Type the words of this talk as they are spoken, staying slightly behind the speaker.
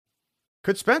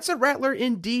Could Spencer Rattler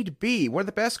indeed be one of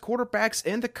the best quarterbacks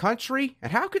in the country?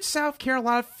 And how could South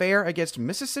Carolina fare against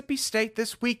Mississippi State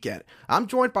this weekend? I'm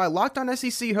joined by Locked On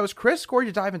SEC host Chris Gordy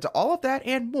to dive into all of that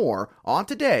and more on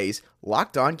today's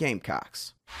Locked On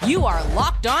Gamecocks. You are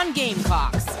Locked On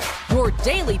Gamecocks, your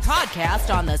daily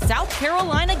podcast on the South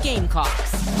Carolina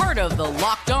Gamecocks, part of the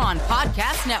Locked On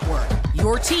Podcast Network,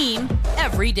 your team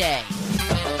every day.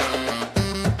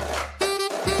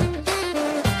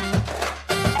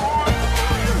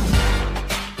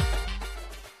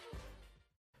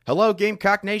 Hello,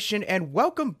 Gamecock Nation, and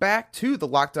welcome back to the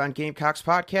Locked On Gamecocks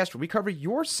podcast, where we cover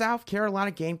your South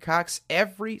Carolina Gamecocks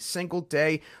every single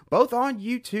day, both on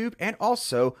YouTube and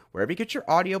also wherever you get your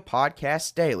audio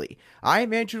podcasts daily. I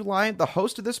am Andrew Lyon, the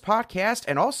host of this podcast,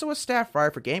 and also a staff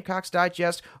writer for Gamecocks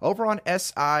Digest over on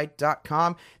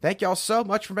SI.com. Thank y'all so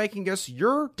much for making us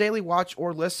your daily watch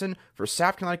or listen for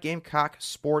South Carolina Gamecock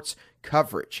sports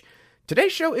coverage.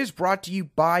 Today's show is brought to you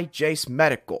by Jace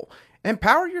Medical.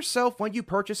 Empower yourself when you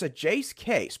purchase a Jace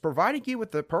case, providing you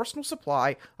with a personal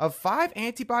supply of 5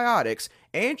 antibiotics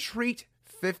and treat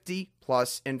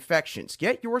 50-plus infections.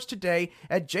 Get yours today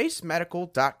at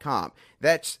jacemedical.com.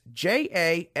 That's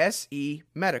Jase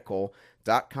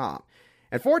medical.com.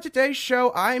 And for today's show,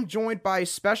 I am joined by a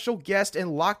special guest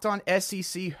and Locked On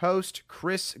SEC host,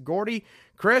 Chris Gordy.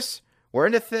 Chris, we're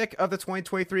in the thick of the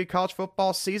 2023 college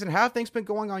football season. How have things been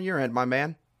going on your end, my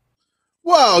man?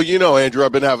 Well, you know, Andrew,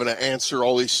 I've been having to answer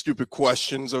all these stupid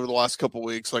questions over the last couple of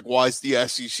weeks. Like, why is the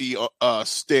SEC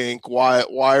stink? Why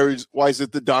is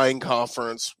it the dying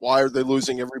conference? Why are they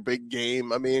losing every big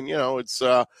game? I mean, you know, it's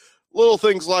little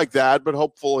things like that. But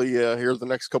hopefully, here the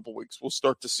next couple of weeks, we'll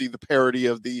start to see the parity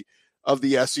of the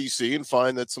SEC and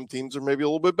find that some teams are maybe a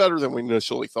little bit better than we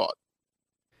initially thought.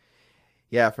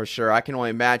 Yeah, for sure. I can only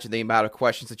imagine the amount of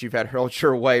questions that you've had hurled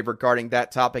your way regarding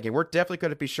that topic, and we're definitely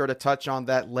going to be sure to touch on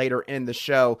that later in the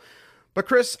show. But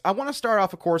Chris, I want to start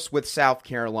off, of course, with South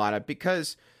Carolina,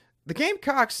 because the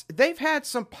Gamecocks, they've had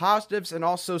some positives and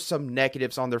also some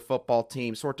negatives on their football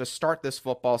team sort of to start this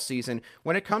football season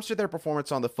when it comes to their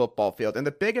performance on the football field. And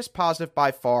the biggest positive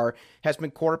by far has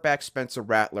been quarterback Spencer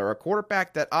Rattler, a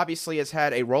quarterback that obviously has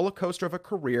had a roller coaster of a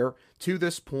career to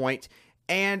this point,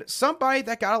 and somebody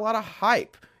that got a lot of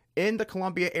hype in the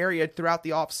Columbia area throughout the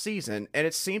offseason. And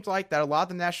it seemed like that a lot of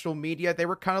the national media, they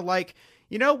were kind of like,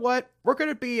 you know what, we're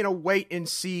going to be in a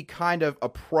wait-and-see kind of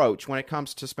approach when it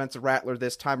comes to Spencer Rattler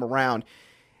this time around.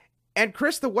 And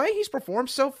Chris, the way he's performed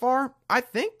so far, I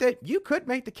think that you could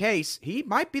make the case he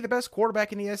might be the best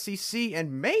quarterback in the SEC,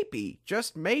 and maybe,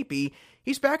 just maybe,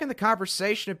 he's back in the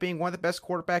conversation of being one of the best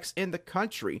quarterbacks in the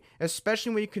country,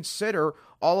 especially when you consider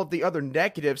all of the other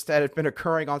negatives that have been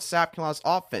occurring on South Carolina's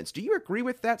offense. Do you agree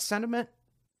with that sentiment?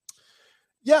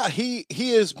 Yeah, he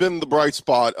has been the bright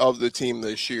spot of the team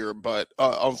this year, but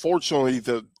unfortunately,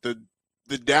 the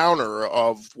downer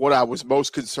of what I was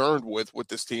most concerned with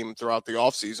this team throughout the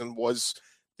offseason was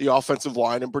the offensive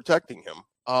line and protecting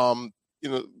him. You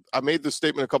know, I made this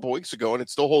statement a couple of weeks ago, and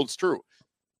it still holds true.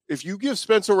 If you give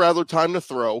Spencer Rattler time to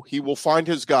throw, he will find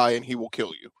his guy and he will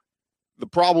kill you. The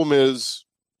problem is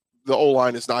the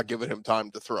O-line is not giving him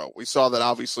time to throw. We saw that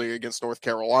obviously against North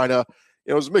Carolina.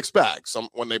 It was a mixed bag.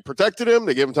 When they protected him,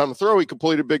 they gave him time to throw. He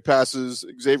completed big passes.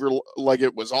 Xavier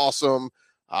Leggett was awesome.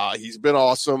 He's been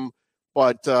awesome.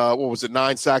 But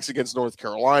 9 sacks against North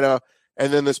Carolina,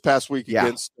 and then this past week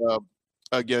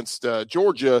against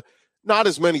Georgia, not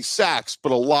as many sacks,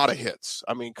 but a lot of hits.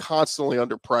 I mean, constantly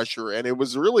under pressure, and it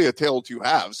was really a tale of two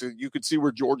halves. You could see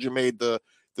where Georgia made the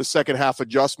second half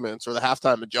adjustments or the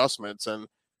halftime adjustments, and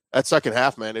that second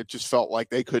half, man, it just felt like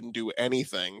they couldn't do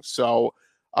anything. So,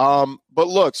 but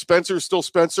look, Spencer's still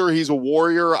Spencer. He's a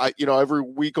warrior. Every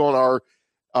week on our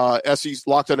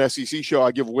Locked On SEC show,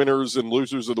 I give winners and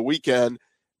losers of the weekend,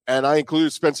 and I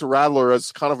included Spencer Rattler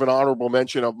as kind of an honorable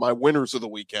mention of my winners of the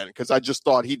weekend because I just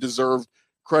thought he deserved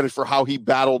credit for how he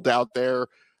battled out there,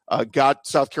 got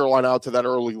South Carolina out to that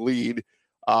early lead.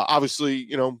 Obviously,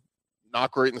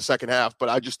 not great in the second half, but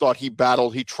I just thought he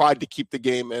battled. He tried to keep the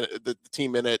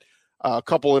team in it. A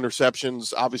couple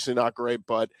interceptions, obviously not great,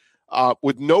 but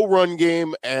with no run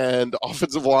game and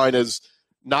offensive line as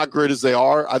not great as they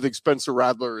are, I think Spencer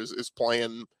Rattler is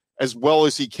playing as well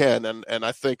as he can, and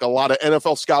I think a lot of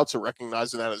NFL scouts are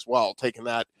recognizing that as well, taking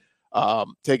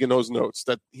those notes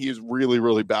that he has really,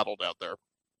 really battled out there.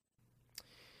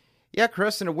 Yeah,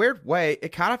 Chris, in a weird way,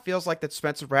 it kind of feels like that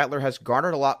Spencer Rattler has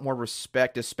garnered a lot more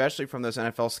respect, especially from those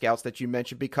NFL scouts that you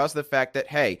mentioned, because of the fact that,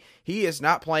 hey, he is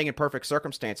not playing in perfect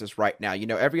circumstances right now. You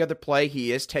know, every other play,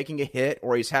 he is taking a hit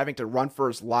or he's having to run for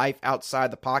his life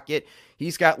outside the pocket.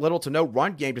 He's got little to no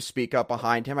run game to speak up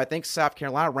behind him. I think South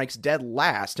Carolina ranks dead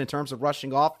last in terms of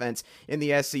rushing offense in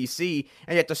the SEC,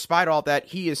 and yet despite all that,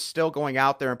 he is still going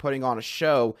out there and putting on a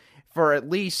show for at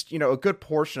least, a good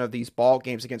portion of these ball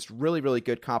games against really, really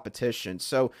good competition.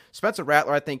 So Spencer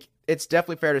Rattler, I think it's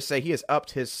definitely fair to say he has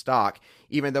upped his stock,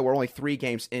 even though we're only 3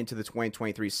 games into the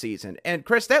 2023 season. And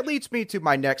Chris, that leads me to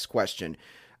my next question.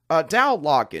 Dow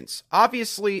Loggins,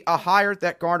 obviously a hire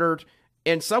that garnered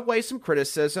in some ways some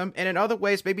criticism, and in other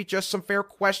ways maybe just some fair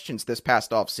questions this past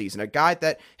offseason. A guy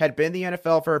that had been in the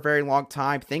NFL for a very long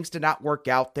time. Things did not work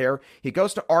out there. He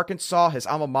goes to Arkansas, his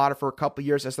alma mater, for a couple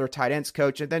years as their tight ends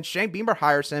coach, and then Shane Beamer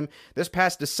hires him this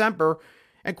past December.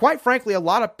 And quite frankly, a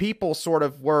lot of people sort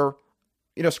of were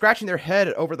scratching their head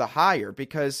over the hire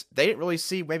because they didn't really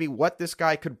see maybe what this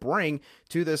guy could bring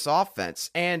to this offense.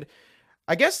 And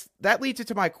I guess that leads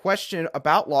into my question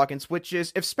about Loggins, which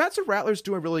is, if Spencer Rattler's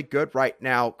doing really good right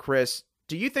now, Chris,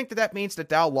 do you think that that means that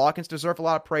Dow Loggins deserve a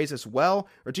lot of praise as well?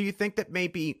 Or do you think that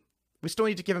maybe we still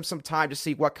need to give him some time to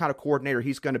see what kind of coordinator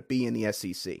he's going to be in the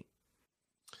SEC?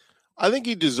 I think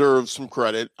he deserves some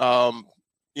credit. I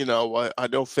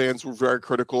know fans were very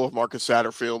critical of Marcus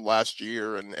Satterfield last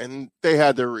year, and they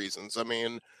had their reasons. I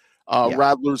mean,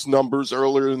 Rattler's numbers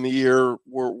earlier in the year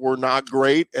were not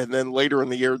great, and then later in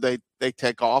the year they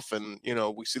take off, and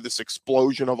we see this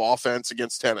explosion of offense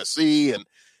against Tennessee, and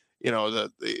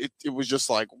it was just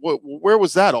like, where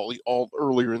was that all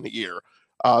earlier in the year?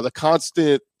 The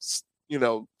constant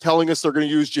telling us they're going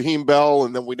to use Jaheim Bell,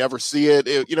 and then we never see it.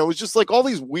 It was just like all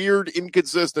these weird,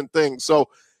 inconsistent things. So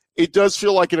it does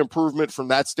feel like an improvement from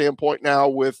that standpoint now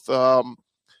with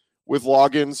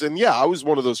Loggins. And yeah, I was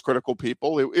one of those critical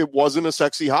people. It wasn't a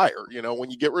sexy hire.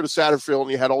 When you get rid of Satterfield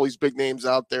and you had all these big names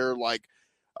out there, like,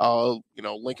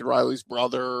 Lincoln Riley's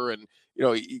brother and,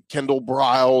 Kendall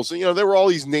Briles, and, there were all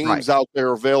these names out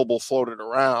there available, floated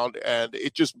around, and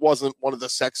it just wasn't one of the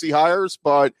sexy hires.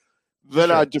 But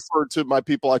then I deferred to my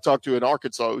people I talked to in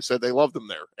Arkansas who said they loved him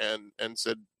there and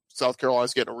said South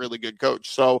Carolina's getting a really good coach.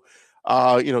 So,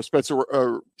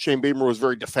 Shane Beamer was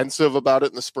very defensive about it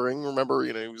in the spring. Remember,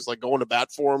 he was like going to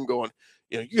bat for him, going,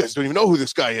 you guys don't even know who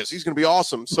this guy is. He's going to be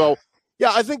awesome. So,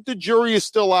 yeah, I think the jury is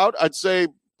still out. I'd say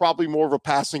probably more of a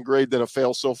passing grade than a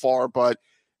fail so far, but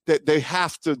they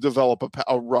have to develop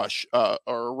a rush or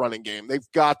a running game.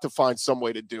 They've got to find some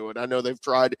way to do it. I know they've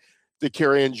tried the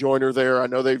Carrion Joyner there. I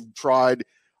know they've tried,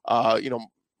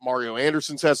 Mario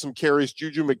Anderson's had some carries.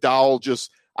 Juju McDowell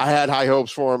I had high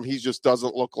hopes for him. He just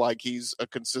doesn't look like he's a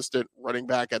consistent running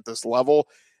back at this level.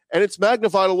 And it's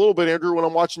magnified a little bit, Andrew, when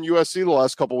I'm watching USC the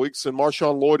last couple of weeks, and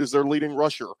Marshawn Lloyd is their leading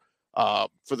rusher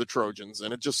for the Trojans.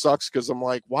 And it just sucks because I'm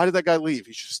like, why did that guy leave?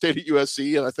 He should have stayed at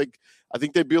USC, and I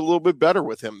think they'd be a little bit better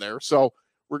with him there. So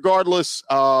regardless,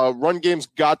 run game's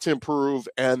got to improve,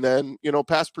 and then,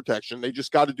 pass protection. They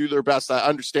just got to do their best. I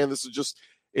understand this is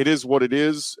it is what it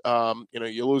is.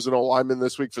 You lose an O-lineman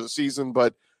this week for the season,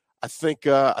 but I think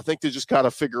they just got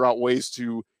to figure out ways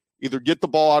to either get the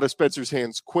ball out of Spencer's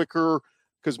hands quicker,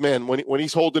 because, man, when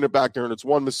he's holding it back there and it's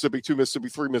 1 Mississippi, 2 Mississippi,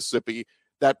 3 Mississippi,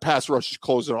 that pass rush is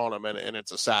closing on him, and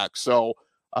it's a sack. So,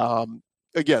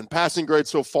 again, passing grade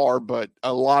so far, but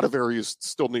a lot of areas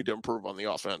still need to improve on the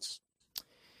offense.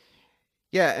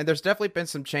 Yeah, and there's definitely been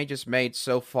some changes made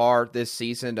so far this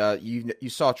season. You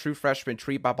saw true freshman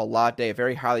Tree Babalade, a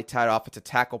very highly touted offensive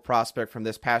tackle prospect from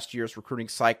this past year's recruiting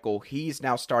cycle. He's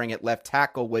now starting at left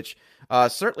tackle, which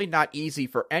certainly not easy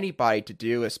for anybody to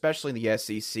do, especially in the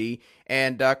SEC.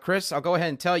 And Chris, I'll go ahead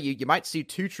and tell you, you might see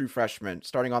 2 true freshmen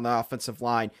starting on the offensive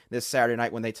line this Saturday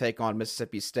night when they take on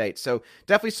Mississippi State. So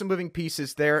definitely some moving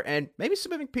pieces there, and maybe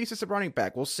some moving pieces of running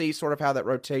back. We'll see sort of how that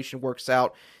rotation works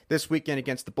out this weekend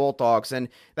against the Bulldogs. And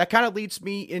that kind of leads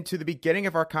me into the beginning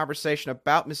of our conversation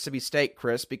about Mississippi State,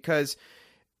 Chris, because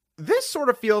this sort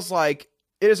of feels like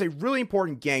it is a really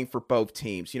important game for both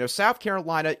teams. South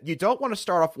Carolina, you don't want to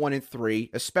start off 1-3,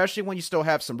 especially when you still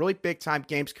have some really big-time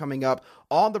games coming up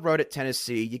on the road at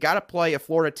Tennessee. You got to play a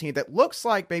Florida team that looks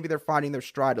like maybe they're finding their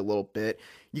stride a little bit.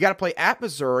 You got to play at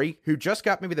Missouri, who just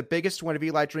got maybe the biggest win of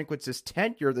Eli Drinkwitz's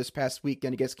tenure this past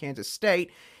weekend against Kansas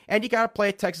State. And you got to play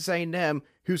at Texas A&M,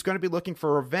 who's going to be looking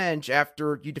for revenge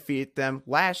after you defeated them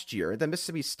last year. And then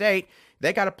Mississippi State,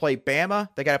 they got to play Bama,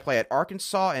 they got to play at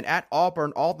Arkansas and at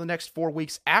Auburn all the next 4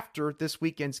 weeks after this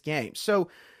weekend's game. So,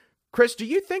 Chris, do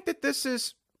you think that this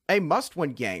is a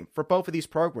must-win game for both of these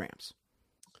programs?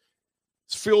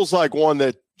 It feels like one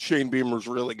that Shane Beamer's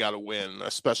really got to win,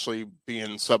 especially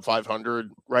being sub 500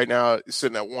 right now,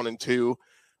 sitting at 1-2.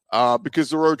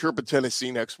 Because the road trip in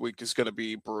Tennessee next week is going to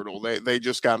be brutal. They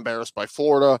just got embarrassed by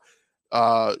Florida.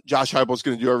 Josh Heupel's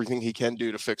going to do everything he can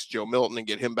do to fix Joe Milton and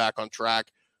get him back on track.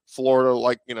 Florida,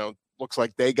 looks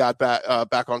like they got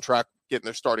back on track, getting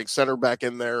their starting center back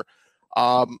in there.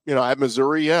 At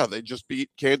Missouri, they just beat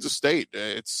Kansas State.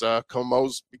 It's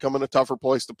Como's becoming a tougher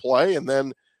place to play. And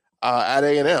then at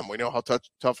A&M, we know how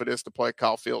tough it is to play at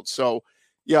Kyle Field. So,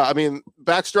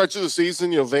 backstretch of the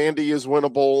season, Vandy is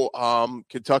winnable.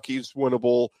 Kentucky's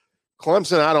winnable.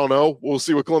 Clemson, I don't know. We'll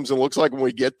see what Clemson looks like when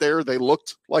we get there. They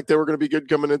looked like they were going to be good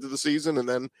coming into the season, and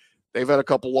then they've had a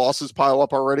couple losses pile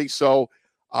up already. So,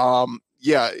 I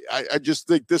just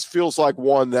think this feels like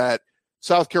one that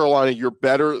South Carolina, you're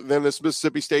better than this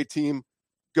Mississippi State team.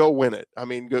 Go win it.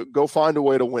 Go find a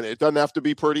way to win it. It doesn't have to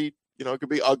be pretty. It could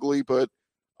be ugly, but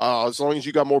as long as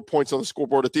you got more points on the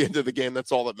scoreboard at the end of the game,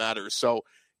 that's all that matters. So,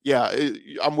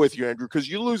 I'm with you, Andrew, because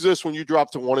you lose this when you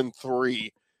drop to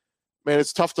 1-3. Man,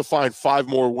 it's tough to find 5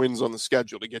 more wins on the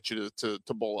schedule to get you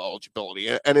to bowl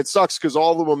eligibility. And it sucks because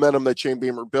all the momentum that Shane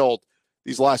Beamer built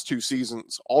these last 2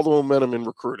 seasons, all the momentum in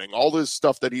recruiting, all this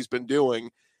stuff that he's been doing,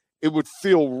 it would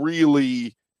feel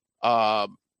really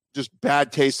just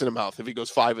bad taste in the mouth if he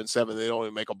goes 5-7. They don't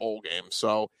even make a bowl game.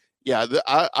 So,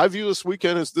 I view this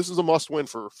weekend as this is a must-win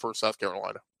for South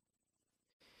Carolina.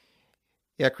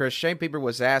 Yeah, Chris, Shane Beamer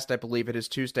was asked, I believe, at his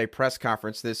Tuesday press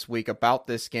conference this week about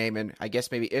this game, and I guess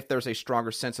maybe if there's a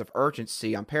stronger sense of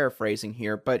urgency, I'm paraphrasing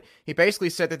here, but he basically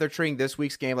said that they're treating this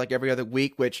week's game like every other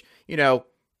week, which,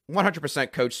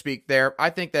 100% coach speak there.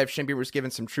 I think that if Shane Beamer was given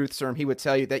some truth serum, he would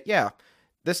tell you that,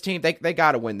 this team, they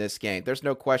got to win this game. There's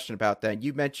no question about that.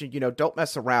 You mentioned, don't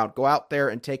mess around. Go out there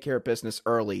and take care of business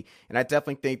early. And I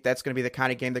definitely think that's going to be the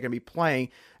kind of game they're going to be playing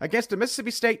against a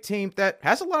Mississippi State team that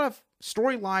has a lot of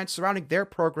storylines surrounding their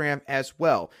program as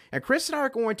well. And Chris and I are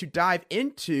going to dive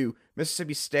into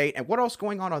Mississippi State and what else is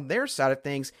going on their side of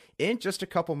things in just a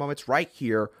couple moments right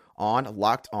here on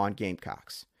Locked On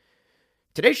Gamecocks.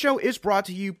 Today's show is brought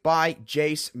to you by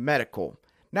Jace Medical.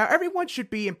 Now, everyone should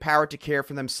be empowered to care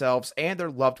for themselves and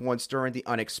their loved ones during the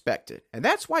unexpected. And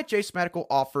that's why Jace Medical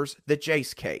offers the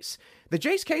Jace Case. The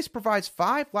Jace Case provides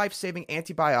 5 life-saving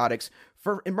antibiotics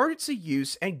for emergency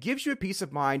use and gives you a peace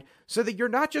of mind so that you're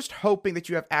not just hoping that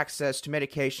you have access to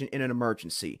medication in an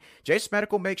emergency. Jace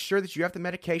Medical makes sure that you have the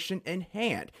medication in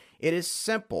hand. It is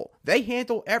simple. They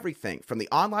handle everything from the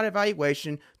online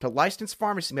evaluation to licensed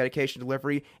pharmacy medication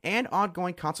delivery and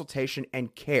ongoing consultation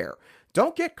and care.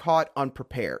 Don't get caught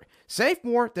unprepared. Save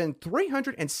more than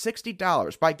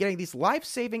 $360 by getting these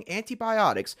life-saving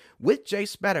antibiotics with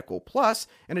Jace Medical, plus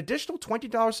an additional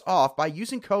 $20 off by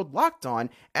using code LOCKEDON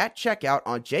at checkout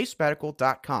on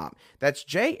jasemedical.com. That's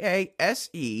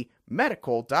JASE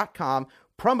medical.com,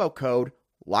 promo code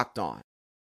LOCKEDON.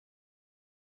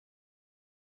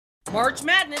 March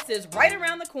Madness is right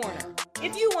around the corner.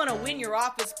 If you want to win your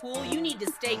office pool, you need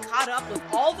to stay caught up with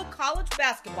all the college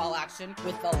basketball action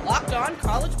with the Locked On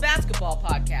College Basketball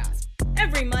Podcast.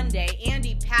 Every Monday,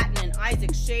 Andy Patton and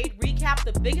Isaac Shade recap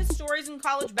the biggest stories in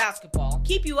college basketball,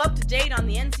 keep you up to date on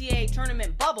the NCAA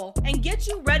tournament bubble, and get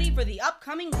you ready for the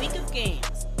upcoming week of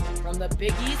games. From the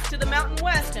Big East to the Mountain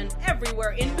West and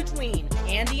everywhere in between,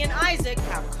 Andy and Isaac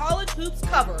have college hoops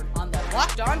covered on the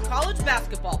Locked On College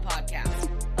Basketball Podcast.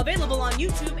 Available on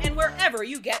YouTube and wherever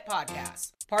you get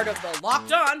podcasts. Part of the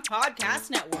Locked On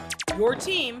Podcast Network. Your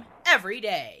team every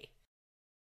day.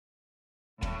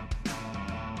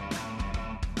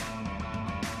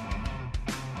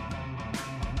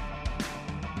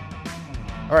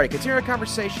 All right, continue our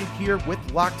conversation here with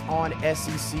Locked On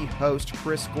SEC host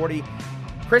Chris Gordy.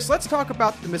 Chris, let's talk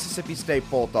about the Mississippi State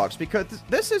Bulldogs, because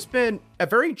this has been a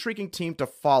very intriguing team to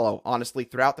follow, honestly,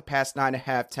 throughout the past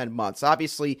 9.5, 10 months.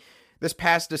 Obviously, this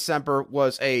past December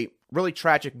was a really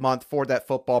tragic month for that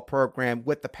football program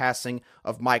with the passing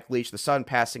of Mike Leach, the sudden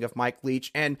passing of Mike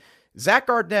Leach. And Zach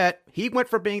Arnett, he went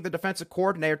from being the defensive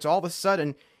coordinator to all of a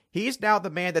sudden, he's now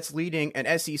the man that's leading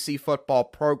an SEC football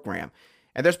program.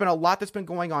 And there's been a lot that's been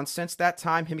going on since that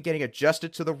time, him getting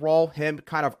adjusted to the role, him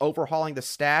kind of overhauling the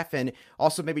staff, and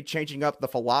also maybe changing up the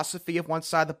philosophy of one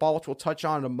side of the ball, which we'll touch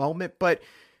on in a moment. But,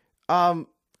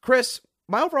 Chris,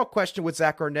 my overall question with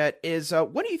Zach Arnett is,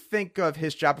 what do you think of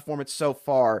his job performance so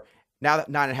far now that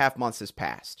 9.5 months has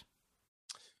passed?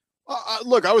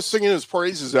 Look, I was singing his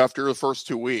praises after the first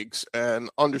 2 weeks, and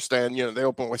understand, they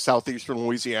opened with Southeastern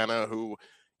Louisiana, who,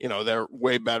 they're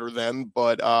way better than,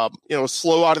 but,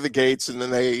 slow out of the gates, and then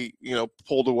they,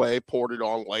 pulled away, poured it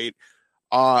on late.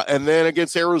 And then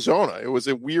against Arizona, it was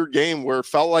a weird game where it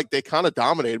felt like they kind of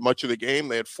dominated much of the game.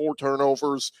 They had 4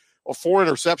 turnovers, 4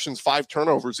 interceptions, 5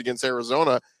 turnovers against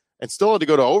Arizona, and still had to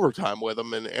go to overtime with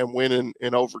them and win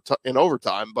in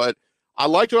overtime. But I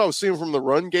liked what I was seeing from the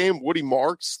run game. Woody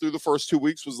Marks through the first 2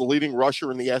 weeks was the leading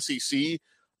rusher in the SEC.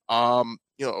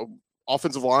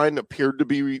 Offensive line appeared to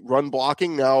be run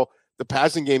blocking. Now the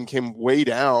passing game came way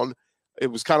down. It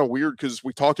was kind of weird because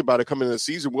we talked about it coming into the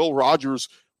season. Will Rogers,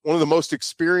 one of the most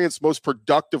experienced, most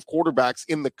productive quarterbacks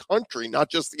in the country, not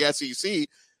just the SEC,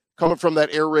 coming from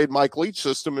that air raid Mike Leach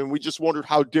system, and we just wondered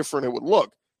how different it would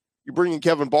look. You bring in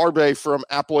Kevin Barbay from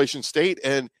Appalachian State,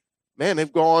 and man,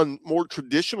 they've gone more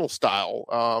traditional style.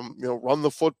 Run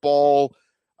the football.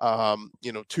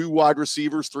 2 wide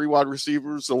receivers, 3 wide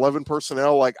receivers, 11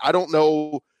 personnel. Like, I don't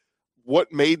know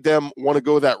what made them want to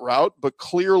go that route, but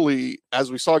clearly,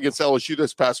 as we saw against LSU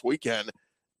this past weekend,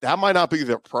 that might not be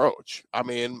the approach. I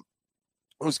mean,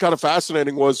 what was kind of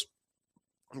fascinating was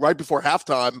right before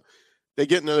halftime, they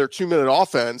get into their 2-minute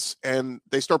offense and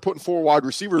they start putting 4 wide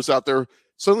receivers out there.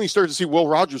 Suddenly you start to see Will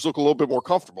Rogers look a little bit more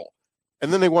comfortable.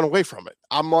 And then they went away from it.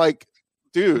 I'm like,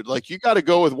 dude, like, you got to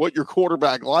go with what your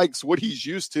quarterback likes, what he's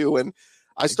used to. And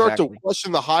I start to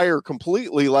question the hire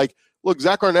completely. Like, look,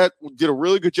 Zach Arnett did a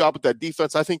really good job with that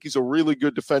defense. I think he's a really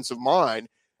good defensive mind.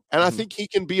 And I think he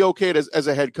can be okay as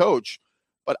a head coach.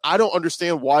 But I don't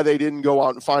understand why they didn't go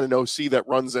out and find an OC that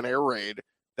runs an air raid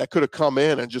that could have come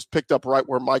in and just picked up right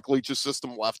where Mike Leach's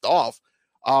system left off.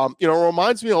 It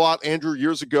reminds me a lot, Andrew,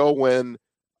 years ago when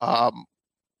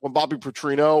Bobby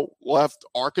Petrino left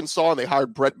Arkansas and they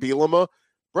hired Brett Bielema.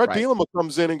 Bielema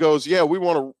comes in and goes, yeah, we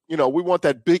want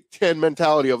that Big Ten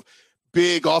mentality of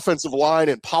big offensive line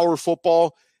and power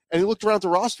football. And he looked around the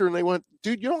roster and they went,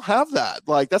 dude, you don't have that.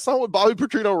 Like, that's not what Bobby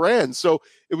Petrino ran. So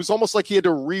it was almost like he had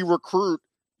to re-recruit,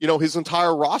 his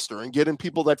entire roster and get in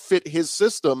people that fit his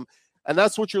system. And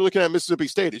that's what you're looking at Mississippi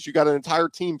State is you got an entire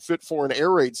team fit for an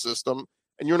air raid system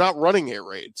and you're not running air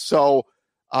raid. So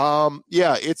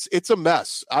it's a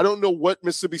mess. I don't know what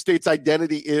Mississippi State's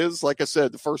identity is. Like I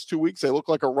said, the first 2 weeks, they look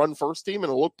like a run first team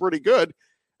and it looked pretty good.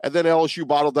 And then LSU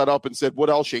bottled that up and said, what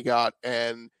else you got?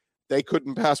 And they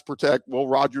couldn't pass protect. Will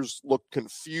Rogers looked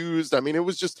confused. I mean, it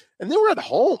was just, and they were at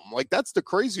home. Like, that's the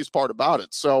craziest part about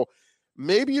it. So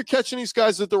maybe you're catching these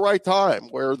guys at the right time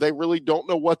where they really don't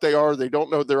know what they are. They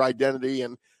don't know their identity.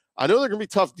 And I know they're going to be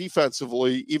tough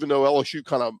defensively, even though LSU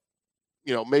kind of,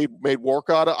 made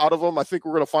work out of them. I think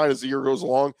we're going to find as the year goes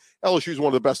along, LSU is one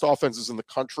of the best offenses in the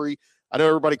country. I know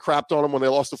everybody crapped on them when they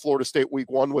lost to Florida State week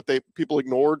 1. People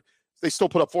ignored, they still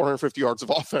put up 450 yards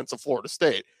of offense at Florida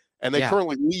State. And they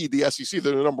currently lead the SEC.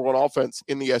 They're the number 1 offense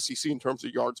in the SEC in terms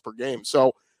of yards per game.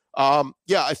 So,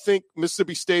 I think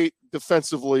Mississippi State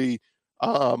defensively,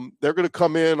 they're going to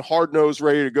come in hard-nosed,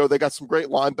 ready to go. They got some great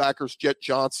linebackers, Jet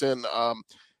Johnson,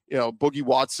 Boogie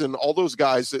Watson, all those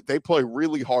guys that they play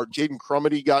really hard. Jaden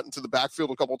Crumity got into the backfield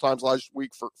a couple of times last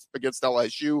week against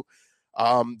LSU.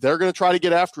 They're going to try to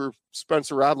get after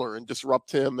Spencer Rattler and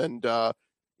disrupt him. And,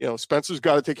 Spencer's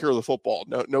got to take care of the football.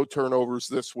 No turnovers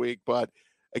this week. But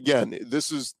again,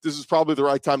 this is probably the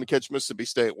right time to catch Mississippi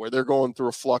State, where they're going through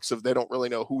a flux of they don't really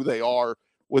know who they are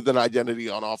with an identity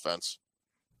on offense.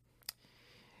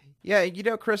 Yeah,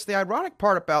 Chris, the ironic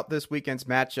part about this weekend's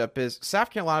matchup is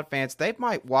South Carolina fans, they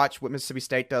might watch what Mississippi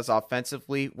State does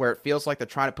offensively, where it feels like they're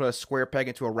trying to put a square peg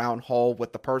into a round hole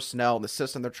with the personnel and the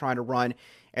system they're trying to run.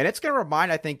 And it's going to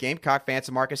remind, I think, Gamecock fans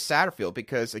of Marcus Satterfield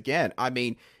because, again, I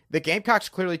mean, the Gamecocks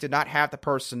clearly did not have the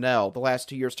personnel the last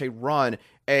 2 years to run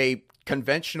a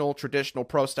conventional, traditional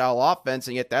pro-style offense,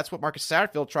 and yet that's what Marcus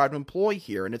Satterfield tried to employ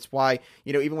here. And it's why,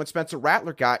 even when Spencer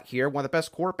Rattler got here, one of the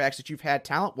best quarterbacks that you've had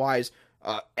talent-wise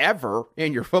ever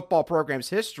in your football program's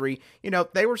history,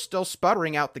 they were still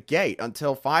sputtering out the gate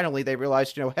until finally they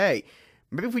realized, hey,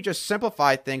 maybe if we just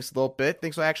simplify things a little bit,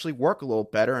 things will actually work a little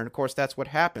better. And of course, that's what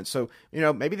happened. So,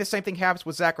 maybe the same thing happens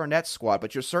with Zach Arnett's squad,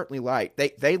 but you're certainly right.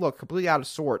 They look completely out of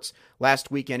sorts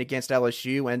last weekend against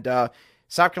LSU, and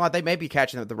South Carolina, they may be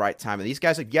catching them at the right time. And these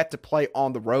guys have yet to play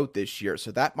on the road this year,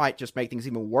 so that might just make things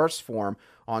even worse for them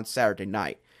on Saturday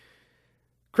night.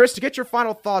 Chris, to get your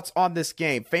final thoughts on this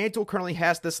game, FanDuel currently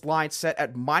has this line set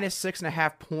at minus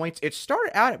 6.5 points. It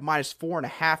started out at minus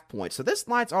 4.5 points, so this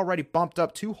line's already bumped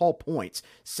up 2 whole points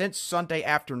since Sunday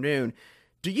afternoon.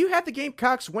 Do you have the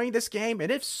Gamecocks winning this game? And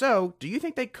if so, do you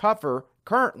think they cover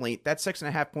currently that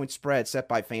 6.5 point spread set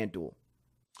by FanDuel?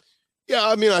 Yeah,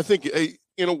 I mean, I think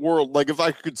in a world, like if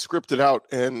I could script it out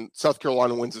and South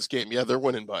Carolina wins this game, yeah, they're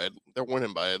winning by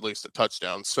at least a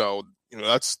touchdown. So,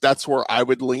 that's where I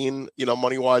would lean,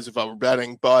 money wise if I were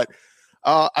betting. But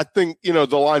I think, the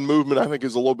line movement, I think,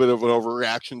 is a little bit of an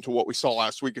overreaction to what we saw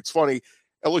last week. It's funny.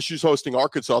 LSU's hosting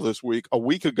Arkansas this week. A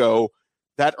week ago,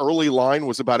 that early line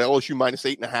was about LSU minus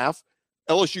 8.5.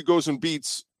 LSU goes and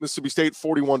beats Mississippi State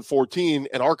 41-14,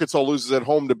 and Arkansas loses at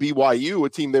home to BYU, a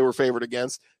team they were favored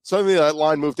against. Suddenly that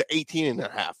line moved to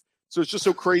 18.5. So it's just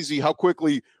so crazy how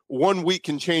quickly 1 week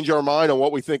can change our mind on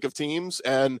what we think of teams.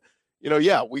 And,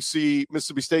 we see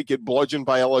Mississippi State get bludgeoned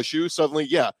by LSU. Suddenly,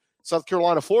 South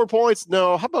Carolina 4 points.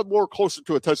 No, how about more closer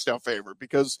to a touchdown favorite?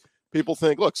 Because people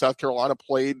think, look, South Carolina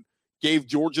gave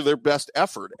Georgia their best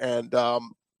effort. And,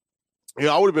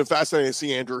 I would have been fascinated to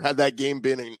see, Andrew, had that game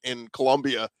been in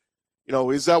Columbia,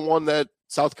 is that one that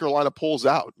South Carolina pulls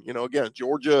out? Again,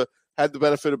 Georgia had the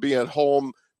benefit of being at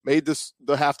home, made the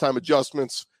halftime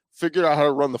adjustments, figured out how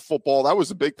to run the football. That was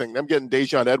the big thing, them getting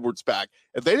Dejon Edwards back.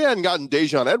 If they hadn't gotten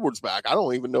Dejon Edwards back, I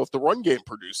don't even know if the run game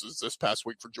produces this past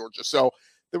week for Georgia. So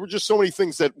there were just so many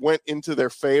things that went into their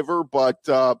favor. But,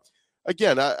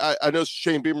 again, I know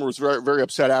Shane Beamer was very, very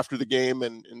upset after the game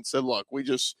and said, look, we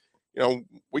just –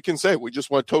 we can say we just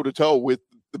went toe-to-toe with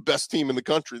the best team in the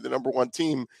country, the number one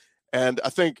team. And I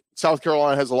think South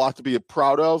Carolina has a lot to be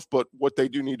proud of, but what they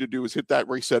do need to do is hit that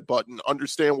reset button,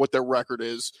 understand what their record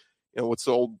is. What's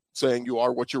the old saying, you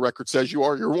are what your record says you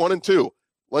are. You're 1-2.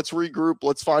 Let's regroup.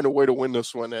 Let's find a way to win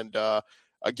this one. And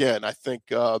again, I think,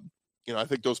 I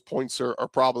think those points are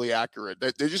probably accurate.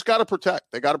 They just got to protect.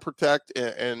 They got to protect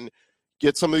and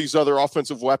get some of these other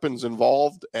offensive weapons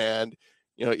involved. And,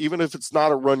 even if it's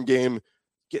not a run game,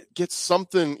 get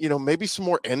something, maybe some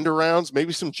more end arounds,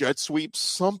 maybe some jet sweeps,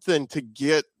 something to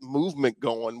get movement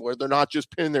going where they're not just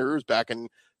pinning their ears back and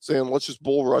saying, let's just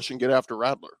bull rush and get after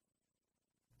Rattler.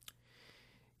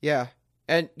 Yeah.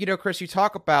 And, Chris, you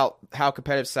talk about how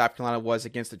competitive South Carolina was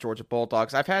against the Georgia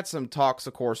Bulldogs. I've had some talks,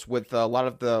 of course, with a lot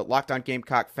of the Locked On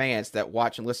Gamecock fans that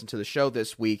watch and listen to the show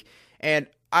this week. And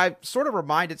I sort of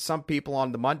reminded some people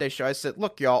on the Monday show, I said,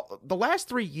 look, y'all, the last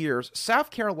 3 years,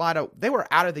 South Carolina, they were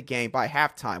out of the game by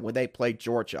halftime when they played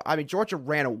Georgia. I mean, Georgia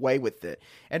ran away with it.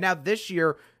 And now this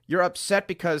year, you're upset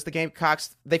because the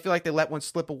Gamecocks, they feel like they let one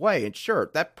slip away. And sure,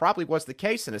 that probably was the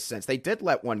case in a sense. They did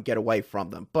let one get away from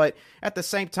them. But at the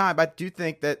same time, I do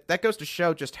think that goes to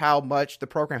show just how much the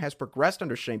program has progressed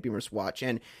under Shane Beamer's watch.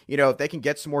 And, if they can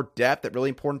get some more depth at really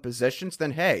important positions,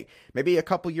 then hey, maybe a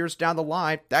couple years down the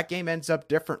line, that game ends up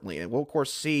differently. And we'll, of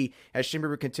course, see as Shane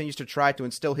Beamer continues to try to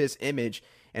instill his image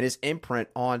and his imprint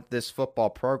on this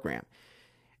football program.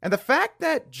 And the fact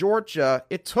that Georgia,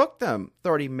 it took them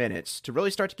 30 minutes to really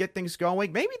start to get things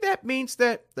going, maybe that means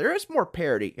that there is more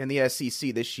parity in the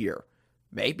SEC this year.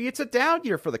 Maybe it's a down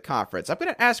year for the conference. I'm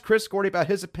going to ask Chris Gordy about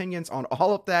his opinions on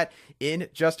all of that in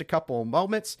just a couple of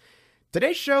moments.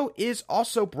 Today's show is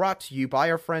also brought to you by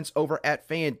our friends over at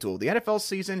FanDuel. The NFL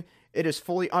season, it is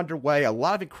fully underway. A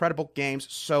lot of incredible games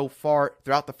so far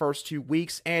throughout the first 2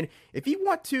 weeks. And if you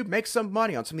want to make some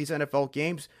money on some of these NFL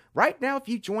games, right now, if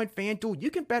you join FanDuel, you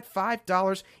can bet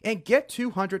 $5 and get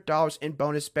 $200 in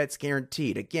bonus bets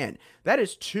guaranteed. Again, that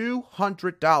is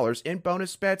 $200 in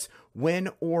bonus bets, win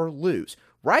or lose.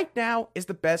 Right now is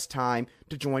the best time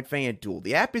to join FanDuel.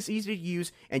 The app is easy to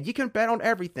use, and you can bet on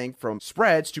everything from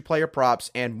spreads to player props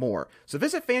and more. So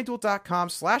visit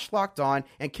FanDuel.com/lockedon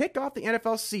and kick off the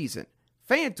NFL season.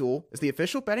 FanDuel is the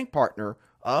official betting partner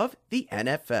of the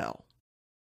NFL.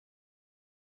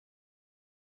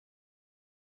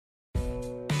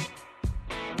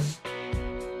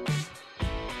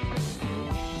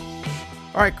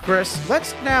 All right, Chris,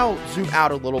 let's now zoom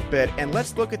out a little bit and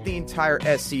let's look at the entire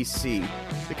SEC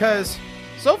because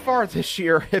so far this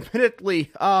year,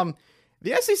 admittedly,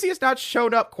 the SEC has not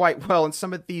showed up quite well in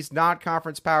some of these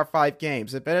non-conference Power 5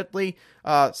 games. Admittedly,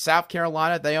 South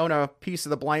Carolina, they own a piece of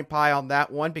the blame pie on that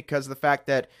one because of the fact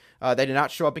that they did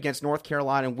not show up against North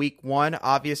Carolina in week 1.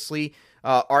 Obviously,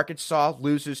 Arkansas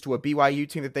loses to a BYU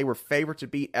team that they were favored to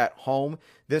beat at home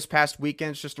this past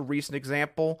weekend. It's just a recent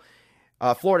example.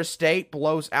 Florida State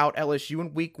blows out LSU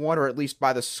in week 1, or at least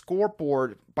by the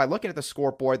scoreboard. By looking at the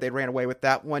scoreboard, they ran away with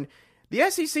that one. The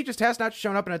SEC just has not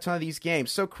shown up in a ton of these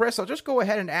games. So, Chris, I'll just go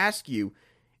ahead and ask you,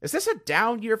 is this a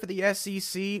down year for the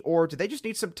SEC, or do they just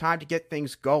need some time to get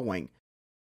things going?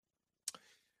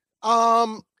 I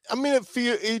mean,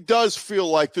 it does feel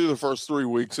like through the first 3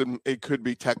 weeks, and it could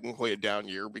be technically a down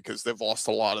year because they've lost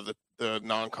a lot of the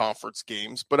non-conference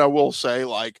games. But I will say,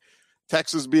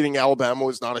 Texas beating Alabama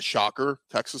was not a shocker.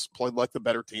 Texas played like the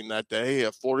better team that day.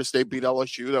 Florida State beat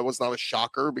LSU. That was not a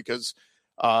shocker because,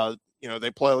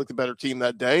 they play like the better team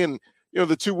that day. And,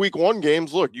 the 2 week 1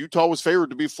 games, look, Utah was favored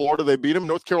to beat Florida. They beat them.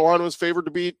 North Carolina was favored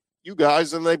to beat you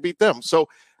guys, and they beat them. So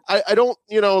I don't,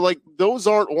 those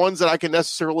aren't ones that I can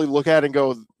necessarily look at and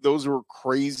go, those are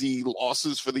crazy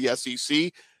losses for the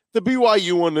SEC. The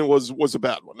BYU one was a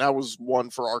bad one. That was one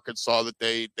for Arkansas that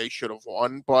they should have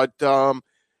won. But,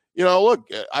 look,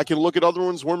 I can look at other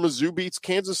ones where Mizzou beats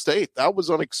Kansas State. That was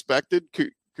unexpected.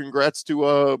 Congrats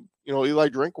to, Eli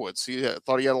Drinkwitz. He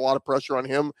thought he had a lot of pressure on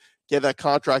him, get that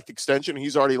contract extension.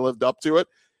 He's already lived up to it.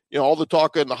 All the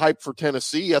talk and the hype for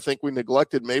Tennessee, I think we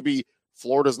neglected. Maybe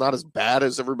Florida's not as bad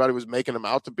as everybody was making them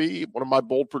out to be. One of my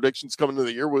bold predictions coming into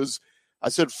the year was I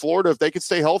said Florida, if they could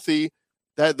stay healthy,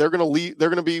 that they're going to lead. They're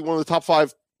going to be one of the top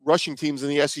 5 rushing teams in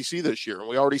the SEC this year. And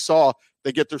we already saw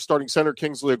they get their starting center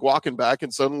Kingsley Aguakin back,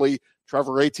 and suddenly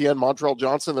Trevor Etienne, Montrell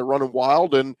Johnson, they're running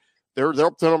wild, and they're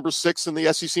up to number 6 in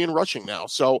the SEC in rushing now.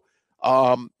 So,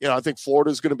 I think Florida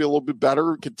is going to be a little bit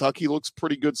better. Kentucky looks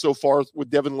pretty good so far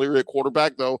with Devin Leary at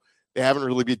quarterback, though they haven't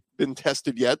really been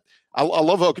tested yet. I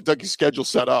love how Kentucky's schedule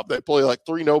set up. They play like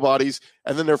 3 nobodies,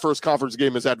 and then their first conference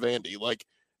game is at Vandy. Like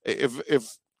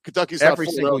if Kentucky's every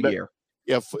not single year.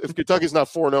 Yeah, if Kentucky's not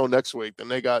 4-0 next week, then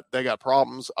they got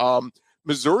problems.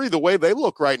 Missouri, the way they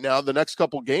look right now, the next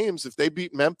couple games, if they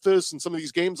beat Memphis and some of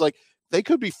these games, like they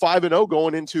could be 5-0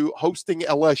 going into hosting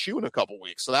LSU in a couple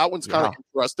weeks. So that one's kind of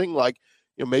interesting. Like,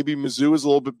 maybe Mizzou is a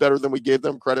little bit better than we gave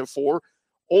them credit for.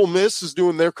 Ole Miss is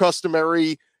doing their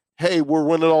customary, hey, we're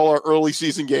winning all our early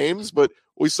season games, but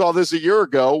we saw this a year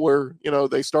ago where,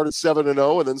 they started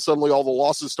 7-0 and then suddenly all the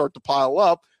losses start to pile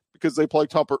up because they play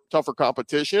tougher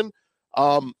competition.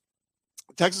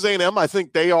 Texas A&M, I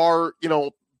think they are,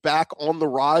 back on the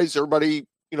rise. Everybody,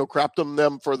 crapped on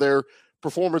them for their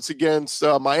performance against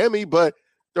Miami, but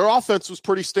their offense was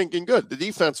pretty stinking good. The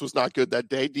defense was not good that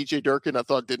day. DJ Durkin, I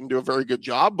thought, didn't do a very good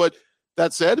job. But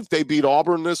that said, if they beat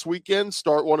Auburn this weekend,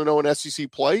 start 1-0 in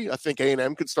SEC play, I think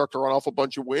A&M could start to run off a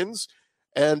bunch of wins.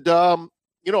 And,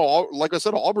 like I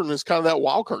said, Auburn is kind of that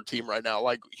wild card team right now.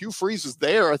 Like Hugh Freeze is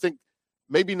there. I think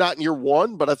maybe not in year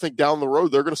 1, but I think down the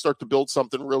road, they're going to start to build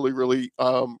something really, really,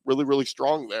 really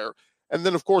strong there. And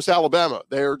then, of course, Alabama.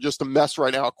 They're just a mess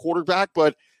right now at quarterback,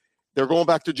 but they're going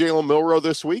back to Jalen Milroe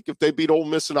this week. If they beat Ole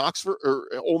Miss in Oxford or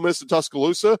Ole Miss in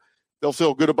Tuscaloosa, they'll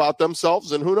feel good about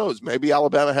themselves. And who knows, maybe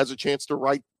Alabama has a chance to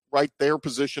right their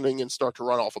positioning and start to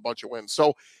run off a bunch of wins.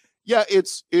 So, yeah,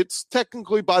 it's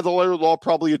technically by the letter of the law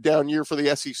probably a down year for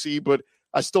the SEC, but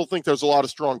I still think there's a lot of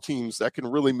strong teams that can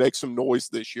really make some noise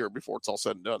this year before it's all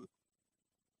said and done.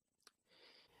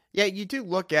 Yeah, you do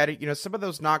look at it, some of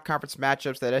those non-conference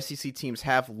matchups that SEC teams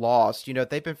have lost,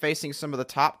 they've been facing some of the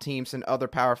top teams in other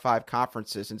Power 5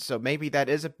 conferences, and so maybe that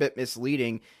is a bit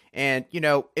misleading, and,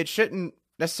 it shouldn't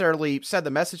necessarily send the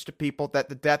message to people that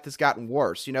the depth has gotten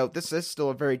worse. This is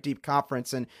still a very deep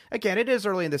conference, and again, it is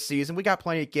early in the season. We got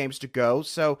plenty of games to go,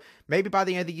 so maybe by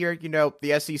the end of the year,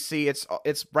 the SEC,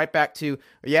 it's right back to,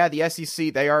 the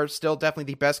SEC, they are still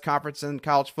definitely the best conference in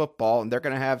college football, and they're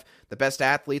going to have the best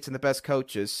athletes and the best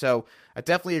coaches. So I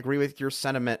definitely agree with your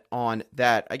sentiment on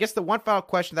that. I guess the one final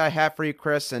question that I have for you,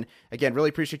 Chris, and again, really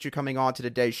appreciate you coming on to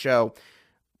today's show.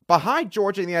 Behind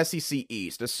Georgia in the SEC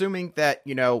East, assuming that,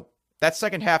 that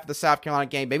second half of the South Carolina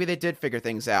game, maybe they did figure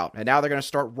things out, and now they're going to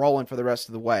start rolling for the rest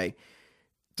of the way.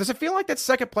 Does it feel like that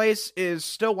second place is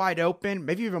still wide open,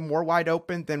 maybe even more wide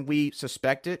open than we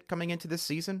suspected coming into this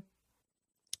season?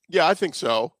 Yeah, I think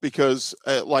so, because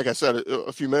like I said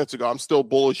a few minutes ago, I'm still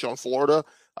bullish on Florida.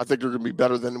 I think they're going to be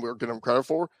better than we're giving them credit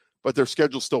for, but their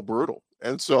schedule's still brutal.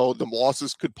 And so the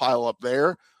losses could pile up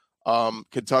there.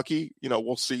 Kentucky,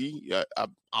 we'll see.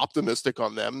 I'm optimistic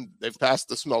on them. They've passed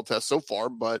the smell test so far,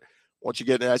 but once you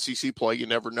get an SEC play, you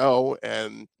never know.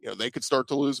 And, they could start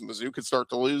to lose. Mizzou could start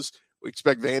to lose. We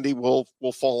expect Vandy will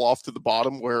fall off to the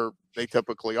bottom where they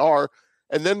typically are.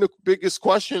 And then the biggest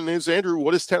question is, Andrew,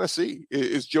 what is Tennessee?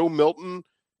 Is Joe Milton,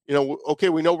 okay,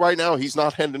 we know right now he's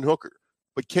not Hendon Hooker,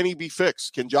 but can he be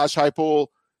fixed? Can Josh Heupel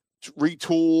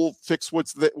retool, fix what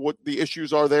the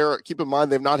issues are there? Keep in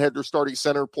mind, they've not had their starting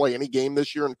center play any game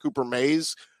this year in Cooper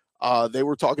Mays. They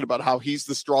were talking about how he's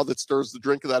the straw that stirs the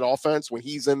drink of that offense. When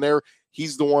he's in there,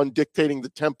 he's the one dictating the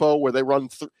tempo where they run,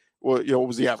 what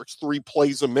was the average? 3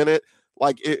 plays a minute.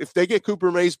 Like if they get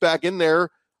Cooper Mays back in there,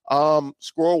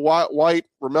 Squirrel White,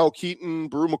 Ramel Keaton,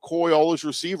 Brew McCoy, all those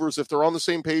receivers, if they're on the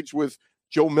same page with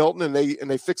Joe Milton and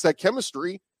they fix that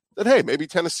chemistry, then hey, maybe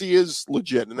Tennessee is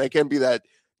legit and they can be that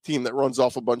team that runs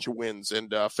off a bunch of wins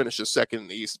and finishes second in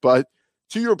the East. But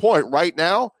to your point, right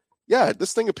now, yeah,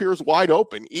 this thing appears wide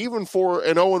open, even for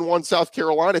an 0-1 South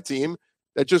Carolina team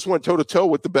that just went toe-to-toe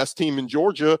with the best team in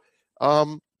Georgia.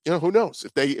 Who knows?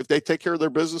 If they take care of their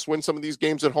business, win some of these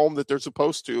games at home that they're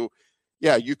supposed to,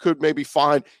 yeah, you could maybe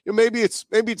find, maybe it's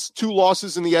 2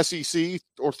 losses in the SEC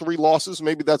or 3 losses.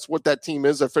 Maybe that's what that team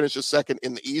is that finishes second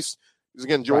in the East. Because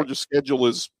again, Georgia's schedule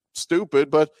is stupid,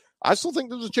 but I still think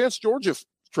there's a chance Georgia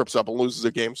trips up and loses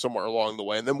a game somewhere along the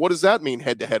way. And then what does that mean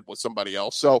head to head with somebody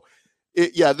else? So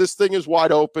this thing is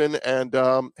wide open. And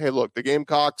hey, look, the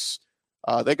Gamecocks,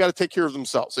 they got to take care of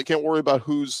themselves. They can't worry about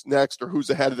who's next or who's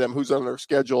ahead of them, who's on their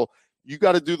schedule. You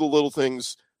got to do the little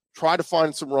things. Try to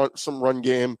find some run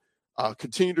game.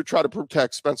 Continue to try to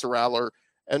protect Spencer Rattler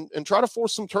and try to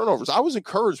force some turnovers. I was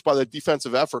encouraged by the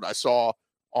defensive effort I saw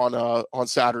on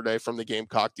Saturday from the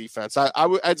Gamecock defense. I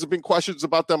had some big questions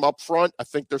about them up front. I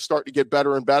think they're starting to get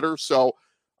better and better. So,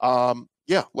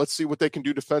 let's see what they can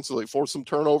do defensively, force some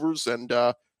turnovers, and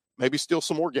maybe steal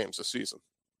some more games this season.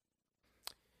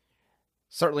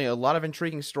 Certainly a lot of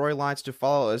intriguing storylines to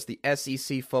follow as the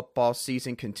SEC football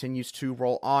season continues to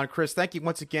roll on. Chris, thank you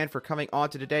once again for coming on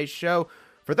to today's show.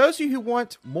 For those of you who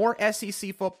want more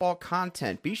SEC football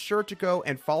content, be sure to go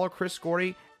and follow Chris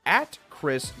Gordy at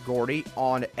Chris Gordy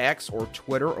on X or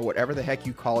Twitter or whatever the heck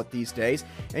you call it these days.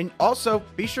 And also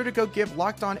be sure to go give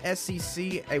Locked On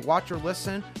SEC a watch or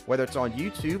listen, whether it's on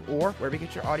YouTube or wherever you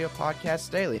get your audio podcasts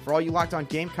daily. For all you Locked On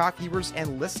Gamecock viewers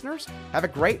and listeners, have a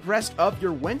great rest of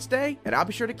your Wednesday, and I'll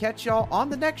be sure to catch y'all on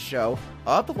the next show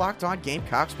of the Locked On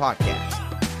Gamecocks podcast.